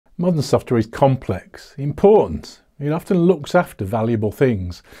Modern software is complex, important. It often looks after valuable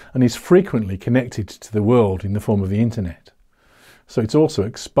things and is frequently connected to the world in the form of the internet. So it's also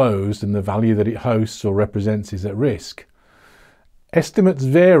exposed, and the value that it hosts or represents is at risk. Estimates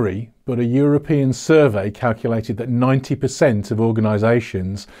vary, but a European survey calculated that 90% of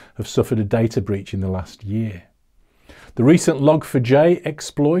organisations have suffered a data breach in the last year. The recent Log4j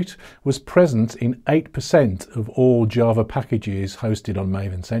exploit was present in 8% of all Java packages hosted on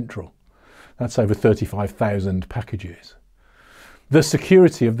Maven Central. That's over 35,000 packages. The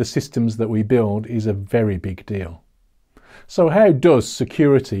security of the systems that we build is a very big deal. So how does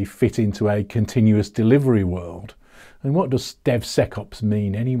security fit into a continuous delivery world? And what does DevSecOps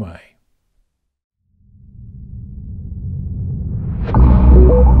mean anyway?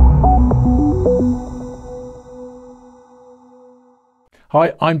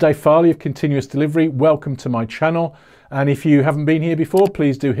 Hi, I'm Dave Farley of Continuous Delivery. Welcome to my channel. And if you haven't been here before,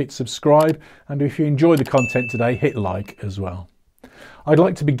 please do hit subscribe. And if you enjoy the content today, hit like as well. I'd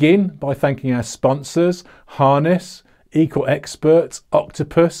like to begin by thanking our sponsors, Harness, EqualExperts,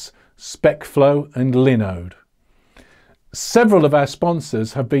 Octopus, SpecFlow and Linode. Several of our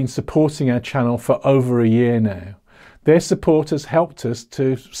sponsors have been supporting our channel for over a year now. Their support has helped us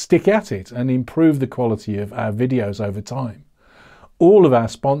to stick at it and improve the quality of our videos over time. All of our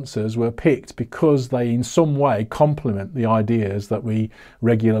sponsors were picked because they in some way complement the ideas that we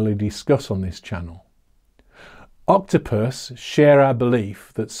regularly discuss on this channel. Octopus share our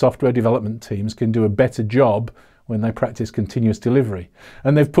belief that software development teams can do a better job when they practice continuous delivery,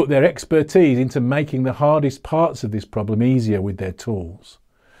 and they've put their expertise into making the hardest parts of this problem easier with their tools.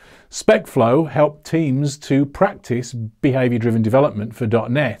 SpecFlow helped teams to practice behavior-driven development for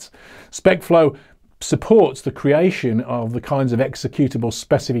 .NET. SpecFlow supports the creation of the kinds of executable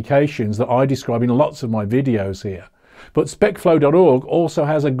specifications that I describe in lots of my videos here. But specflow.org also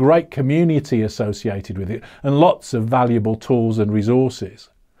has a great community associated with it and lots of valuable tools and resources.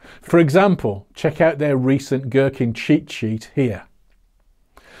 For example, check out their recent Gherkin cheat sheet here.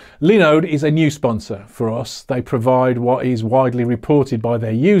 Linode is a new sponsor for us. They provide what is widely reported by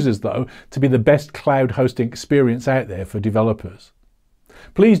their users, though, to be the best cloud hosting experience out there for developers.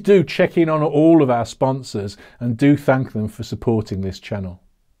 Please do check in on all of our sponsors and do thank them for supporting this channel.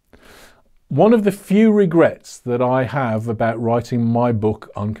 One of the few regrets that I have about writing my book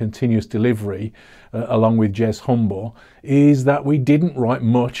on continuous delivery, along with Jez Humble, is that we didn't write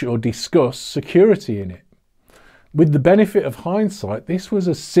much or discuss security in it. With the benefit of hindsight, this was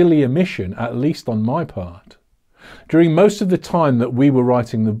a silly omission, at least on my part. During most of the time that we were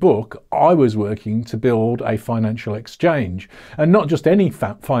writing the book, I was working to build a financial exchange, and not just any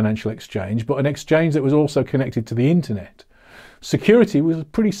financial exchange, but an exchange that was also connected to the internet. Security was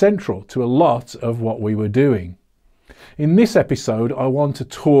pretty central to a lot of what we were doing. In this episode, I want to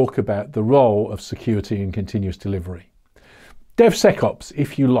talk about the role of security in continuous delivery. DevSecOps,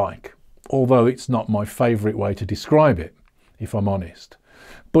 if you like, although it's not my favourite way to describe it, if I'm honest.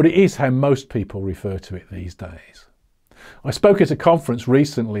 But it is how most people refer to it these days. I spoke at a conference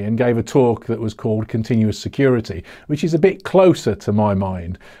recently and gave a talk that was called Continuous Security, which is a bit closer to my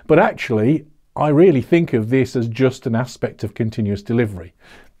mind, but actually I really think of this as just an aspect of continuous delivery,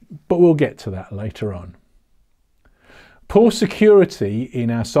 but we'll get to that later on. Poor security in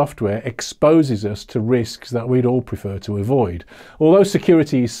our software exposes us to risks that we'd all prefer to avoid. Although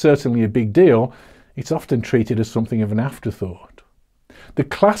security is certainly a big deal, it's often treated as something of an afterthought. The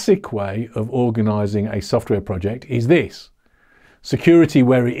classic way of organising a software project is this. Security,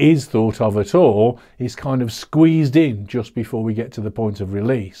 where it is thought of at all, is kind of squeezed in just before we get to the point of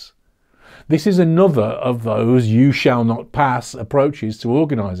release. This is another of those you shall not pass approaches to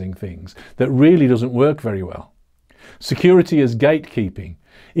organising things that really doesn't work very well. Security as gatekeeping.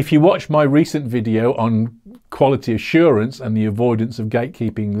 If you watch my recent video on quality assurance and the avoidance of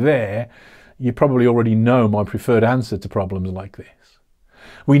gatekeeping there, you probably already know my preferred answer to problems like this.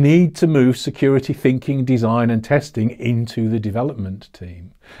 We need to move security thinking, design and testing into the development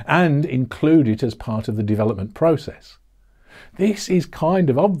team and include it as part of the development process. This is kind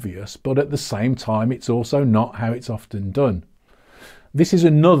of obvious, but at the same time it's also not how it's often done. This is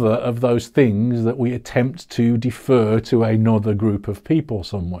another of those things that we attempt to defer to another group of people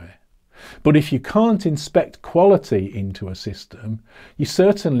somewhere. But if you can't inspect quality into a system, you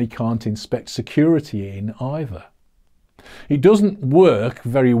certainly can't inspect security in either. It doesn't work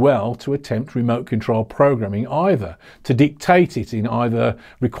very well to attempt remote control programming either, to dictate it in either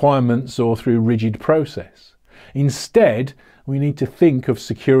requirements or through rigid process. Instead, we need to think of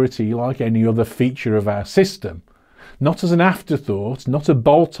security like any other feature of our system. Not as an afterthought, not a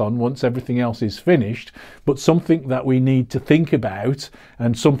bolt-on once everything else is finished, but something that we need to think about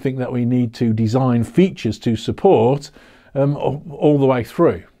and something that we need to design features to support all the way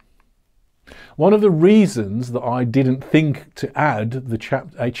through. One of the reasons that I didn't think to add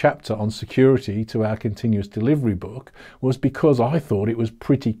a chapter on security to our continuous delivery book was because I thought it was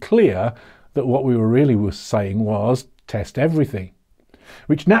pretty clear that what we were really saying was test everything,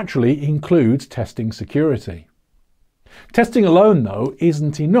 which naturally includes testing security. Testing alone, though,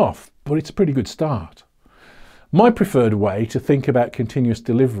 isn't enough, but it's a pretty good start. My preferred way to think about continuous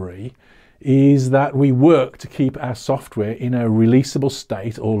delivery is that we work to keep our software in a releasable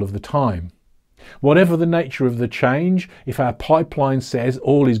state all of the time. Whatever the nature of the change, if our pipeline says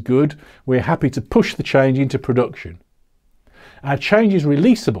all is good, we're happy to push the change into production. Our change is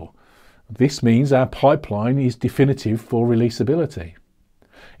releasable. This means our pipeline is definitive for releasability.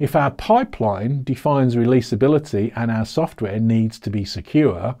 If our pipeline defines releasability and our software needs to be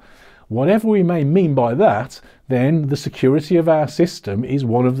secure, whatever we may mean by that, then the security of our system is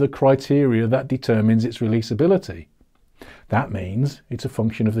one of the criteria that determines its releasability. That means it's a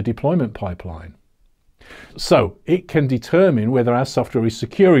function of the deployment pipeline. So it can determine whether our software is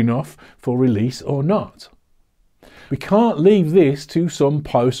secure enough for release or not. We can't leave this to some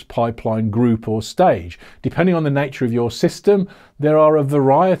post-pipeline group or stage. Depending on the nature of your system, there are a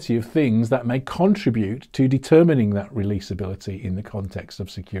variety of things that may contribute to determining that releasability in the context of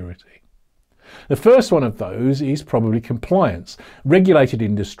security. The first one of those is probably compliance. Regulated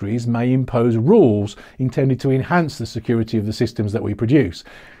industries may impose rules intended to enhance the security of the systems that we produce.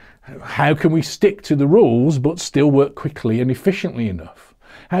 How can we stick to the rules but still work quickly and efficiently enough?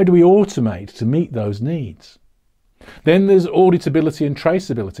 How do we automate to meet those needs? Then there's auditability and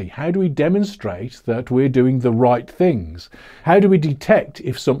traceability. How do we demonstrate that we're doing the right things? How do we detect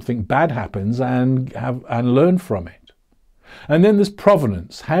if something bad happens and learn from it? And then there's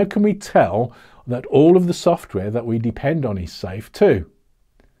provenance. How can we tell that all of the software that we depend on is safe too?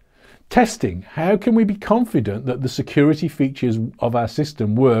 Testing. How can we be confident that the security features of our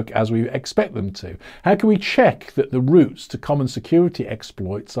system work as we expect them to? How can we check that the routes to common security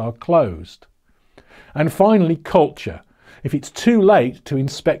exploits are closed? And finally, culture. If it's too late to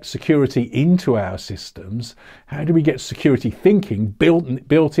inspect security into our systems, how do we get security thinking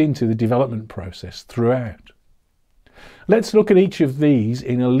built into the development process throughout? Let's look at each of these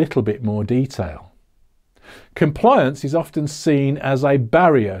in a little bit more detail. Compliance is often seen as a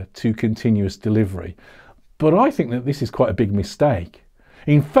barrier to continuous delivery, but I think that this is quite a big mistake.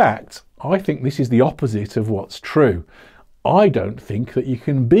 In fact, I think this is the opposite of what's true. I don't think that you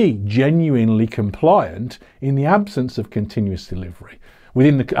can be genuinely compliant in the absence of continuous delivery,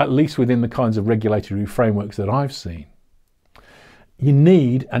 at least within the kinds of regulatory frameworks that I've seen. You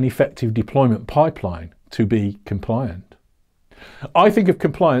need an effective deployment pipeline to be compliant. I think of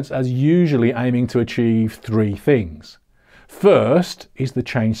compliance as usually aiming to achieve three things. First, is the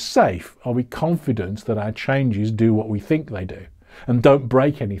change safe? Are we confident that our changes do what we think they do and don't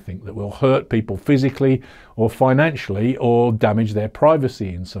break anything that will hurt people physically or financially or damage their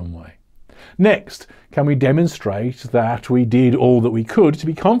privacy in some way? Next, can we demonstrate that we did all that we could to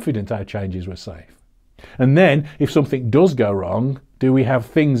be confident our changes were safe? And then, if something does go wrong, do we have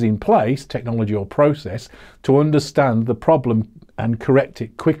things in place, technology or process, to understand the problem and correct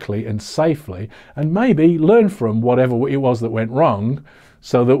it quickly and safely, and maybe learn from whatever it was that went wrong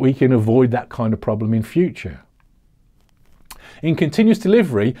so that we can avoid that kind of problem in future? In continuous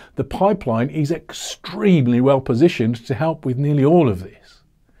delivery, the pipeline is extremely well positioned to help with nearly all of this.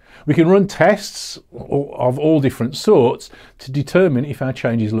 We can run tests of all different sorts to determine if our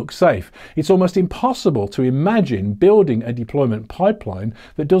changes look safe. It's almost impossible to imagine building a deployment pipeline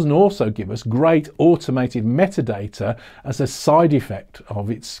that doesn't also give us great automated metadata as a side effect of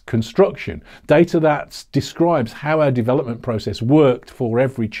its construction. Data that describes how our development process worked for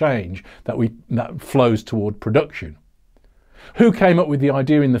every change that flows toward production. Who came up with the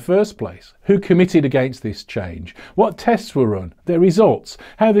idea in the first place? Who committed against this change? What tests were run? Their results?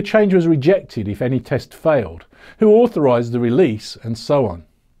 How the change was rejected if any test failed? Who authorised the release? And so on.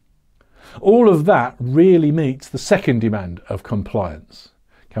 All of that really meets the second demand of compliance.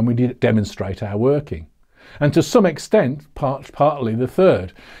 Can we demonstrate our working? And to some extent, partly the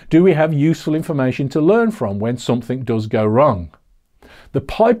third. Do we have useful information to learn from when something does go wrong? The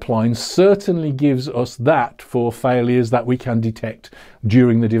pipeline certainly gives us that for failures that we can detect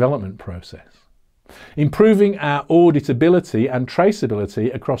during the development process. Improving our auditability and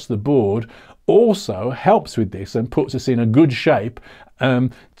traceability across the board also helps with this and puts us in a good shape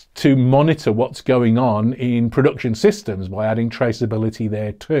to monitor what's going on in production systems by adding traceability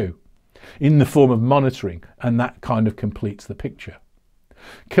there too. in the form of monitoring, and that kind of completes the picture.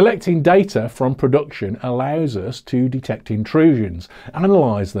 Collecting data from production allows us to detect intrusions,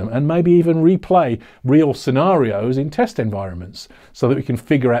 analyse them, and maybe even replay real scenarios in test environments so that we can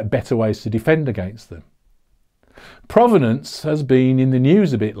figure out better ways to defend against them. Provenance has been in the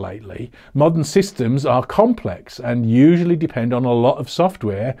news a bit lately. Modern systems are complex and usually depend on a lot of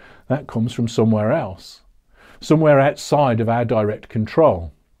software that comes from somewhere else, somewhere outside of our direct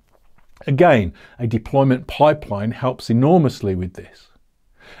control. Again, a deployment pipeline helps enormously with this.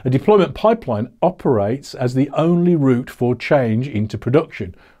 A deployment pipeline operates as the only route for change into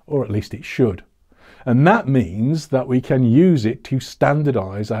production, or at least it should. And that means that we can use it to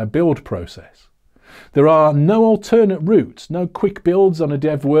standardize our build process. There are no alternate routes, no quick builds on a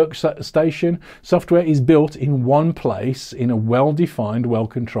dev workstation. Software is built in one place in a well-defined,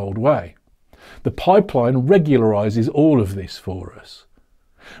 well-controlled way. The pipeline regularizes all of this for us.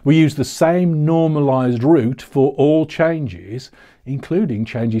 We use the same normalized route for all changes, including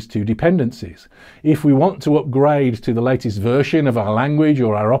changes to dependencies. If we want to upgrade to the latest version of our language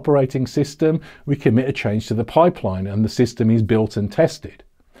or our operating system, we commit a change to the pipeline and the system is built and tested.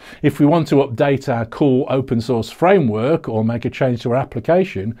 If we want to update our cool open source framework or make a change to our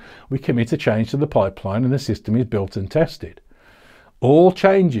application, we commit a change to the pipeline and the system is built and tested. All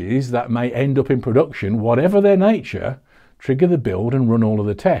changes that may end up in production, whatever their nature, trigger the build and run all of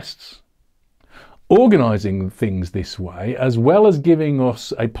the tests. Organising things this way, as well as giving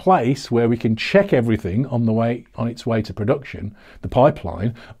us a place where we can check everything on its way to production, the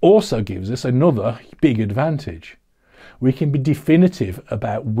pipeline, also gives us another big advantage. We can be definitive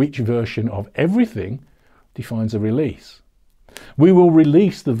about which version of everything defines a release. We will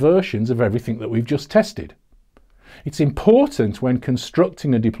release the versions of everything that we've just tested. It's important when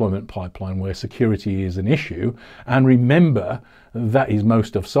constructing a deployment pipeline where security is an issue, and remember that is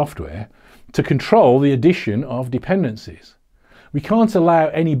most of software, to control the addition of dependencies. We can't allow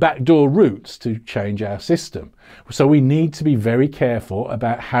any backdoor routes to change our system, so we need to be very careful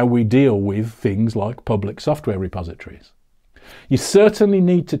about how we deal with things like public software repositories. You certainly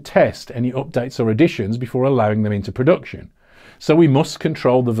need to test any updates or additions before allowing them into production. So we must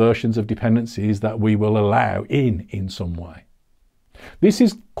control the versions of dependencies that we will allow in some way. This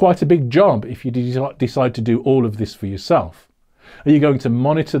is quite a big job if you decide to do all of this for yourself. Are you going to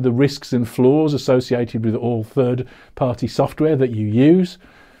monitor the risks and flaws associated with all third-party software that you use?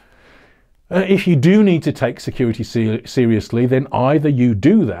 If you do need to take security seriously, then either you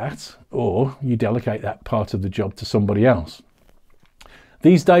do that or you delegate that part of the job to somebody else.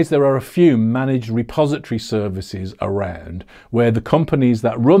 These days there are a few managed repository services around where the companies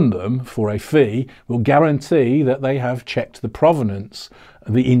that run them for a fee will guarantee that they have checked the provenance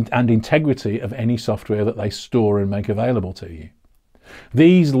and integrity of any software that they store and make available to you.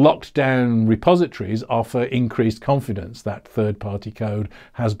 These locked down repositories offer increased confidence that third-party code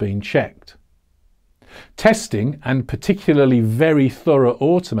has been checked. Testing, and particularly very thorough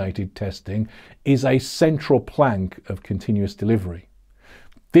automated testing, is a central plank of continuous delivery.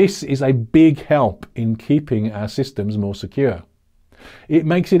 This is a big help in keeping our systems more secure. It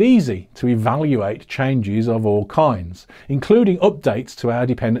makes it easy to evaluate changes of all kinds, including updates to our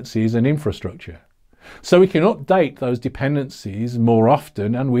dependencies and infrastructure. So we can update those dependencies more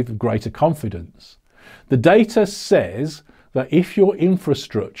often and with greater confidence. The data says that if your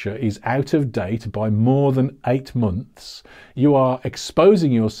infrastructure is out of date by more than 8 months, you are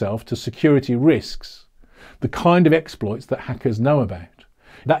exposing yourself to security risks, the kind of exploits that hackers know about.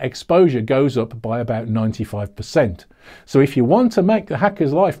 That exposure goes up by about 95%. So if you want to make the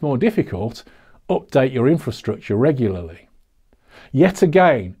hacker's life more difficult, update your infrastructure regularly. Yet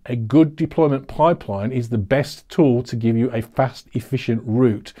again, a good deployment pipeline is the best tool to give you a fast, efficient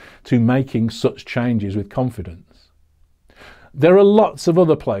route to making such changes with confidence. There are lots of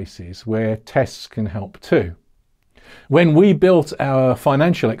other places where tests can help too. When we built our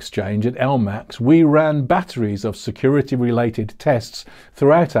financial exchange at LMAX, we ran batteries of security-related tests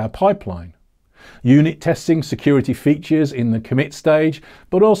throughout our pipeline. Unit testing security features in the commit stage,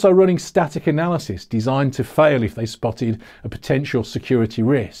 but also running static analysis designed to fail if they spotted a potential security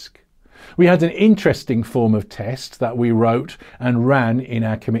risk. We had an interesting form of test that we wrote and ran in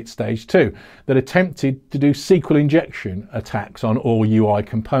our commit stage too, that attempted to do SQL injection attacks on all UI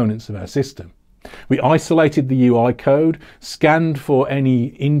components of our system. We isolated the UI code, scanned for any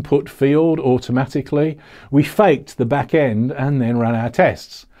input field automatically, we faked the back end and then ran our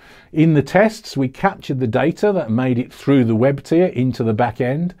tests. In the tests, we captured the data that made it through the web tier into the back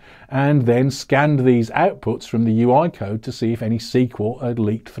end and then scanned these outputs from the UI code to see if any SQL had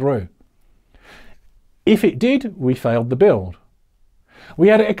leaked through. If it did, we failed the build. We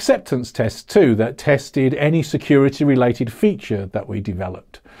had acceptance tests too that tested any security related feature that we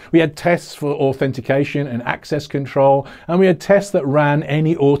developed. We had tests for authentication and access control, and we had tests that ran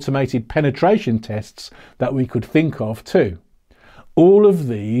any automated penetration tests that we could think of too. All of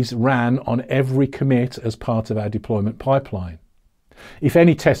these ran on every commit as part of our deployment pipeline. If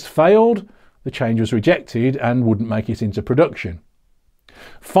any test failed, the change was rejected and wouldn't make it into production.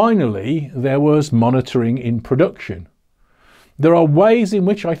 Finally, there was monitoring in production. There are ways in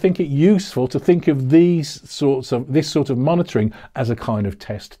which I think it useful to think of this sort of monitoring as a kind of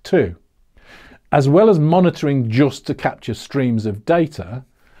test too. As well as monitoring just to capture streams of data,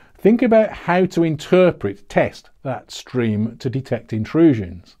 think about how to test that stream to detect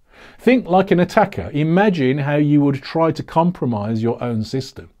intrusions. Think like an attacker. Imagine how you would try to compromise your own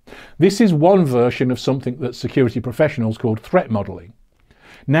system. This is one version of something that security professionals call threat modeling.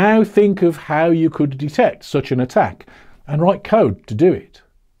 Now think of how you could detect such an attack and write code to do it.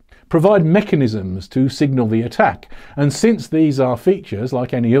 Provide mechanisms to signal the attack, and since these are features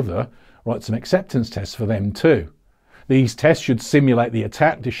like any other, write some acceptance tests for them too. These tests should simulate the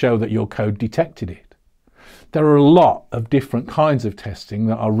attack to show that your code detected it. There are a lot of different kinds of testing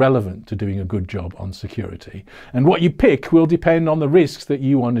that are relevant to doing a good job on security, and what you pick will depend on the risks that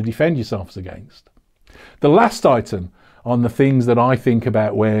you want to defend yourselves against. The last item on the things that I think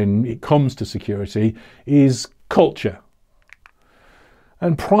about when it comes to security is culture.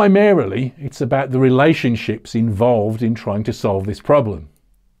 And primarily, it's about the relationships involved in trying to solve this problem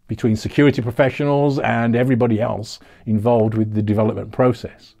between security professionals and everybody else involved with the development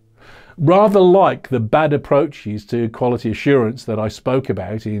process. Rather like the bad approaches to quality assurance that I spoke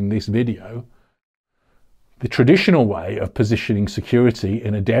about in this video, the traditional way of positioning security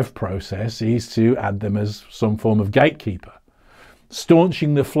in a dev process is to add them as some form of gatekeeper,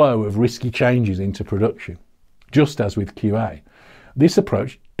 staunching the flow of risky changes into production, just as with QA. This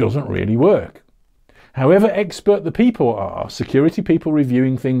approach doesn't really work. However expert the people are, security people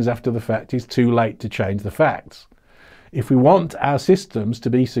reviewing things after the fact is too late to change the facts. If we want our systems to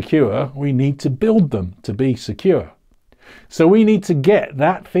be secure, we need to build them to be secure. So we need to get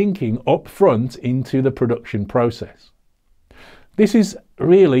that thinking up front into the production process. This is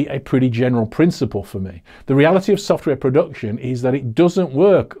really a pretty general principle for me. The reality of software production is that it doesn't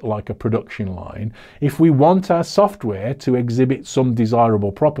work like a production line. If we want our software to exhibit some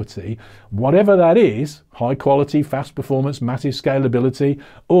desirable property, whatever that is, high quality, fast performance, massive scalability,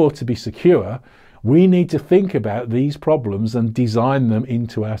 or to be secure, we need to think about these problems and design them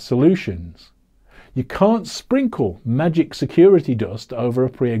into our solutions. You can't sprinkle magic security dust over a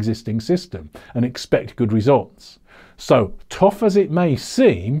pre-existing system and expect good results. So, tough as it may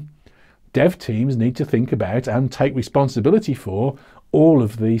seem, dev teams need to think about and take responsibility for all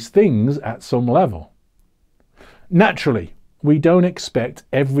of these things at some level. Naturally, we don't expect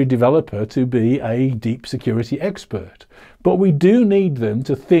every developer to be a deep security expert, but we do need them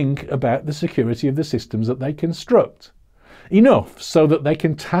to think about the security of the systems that they construct. Enough so that they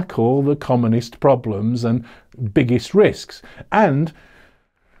can tackle the commonest problems and biggest risks and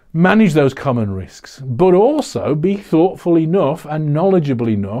manage those common risks, but also be thoughtful enough and knowledgeable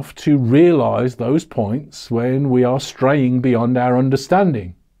enough to realize those points when we are straying beyond our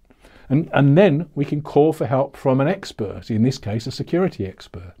understanding. And then we can call for help from an expert, in this case a security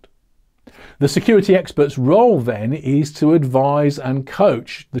expert. The security expert's role then is to advise and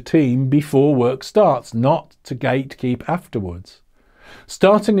coach the team before work starts, not to gatekeep afterwards.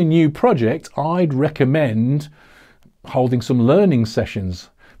 Starting a new project, I'd recommend holding some learning sessions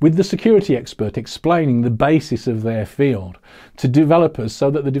with the security expert explaining the basis of their field to developers so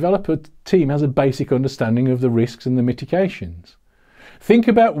that the developer team has a basic understanding of the risks and the mitigations. Think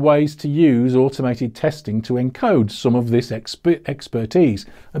about ways to use automated testing to encode some of this expertise,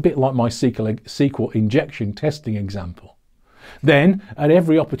 a bit like my SQL injection testing example. Then, at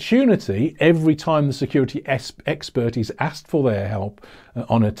every opportunity, every time the security expert is asked for their help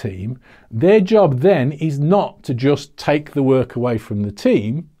on a team, their job then is not to just take the work away from the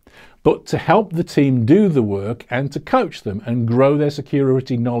team, but to help the team do the work and to coach them and grow their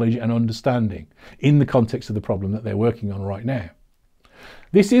security knowledge and understanding in the context of the problem that they're working on right now.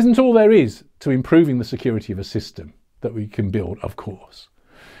 This isn't all there is to improving the security of a system that we can build, of course.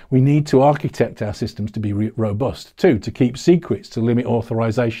 We need to architect our systems to be robust too, to keep secrets, to limit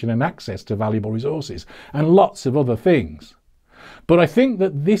authorization and access to valuable resources, and lots of other things. But I think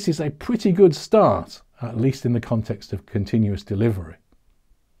that this is a pretty good start, at least in the context of continuous delivery.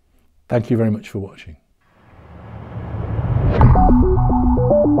 Thank you very much for watching.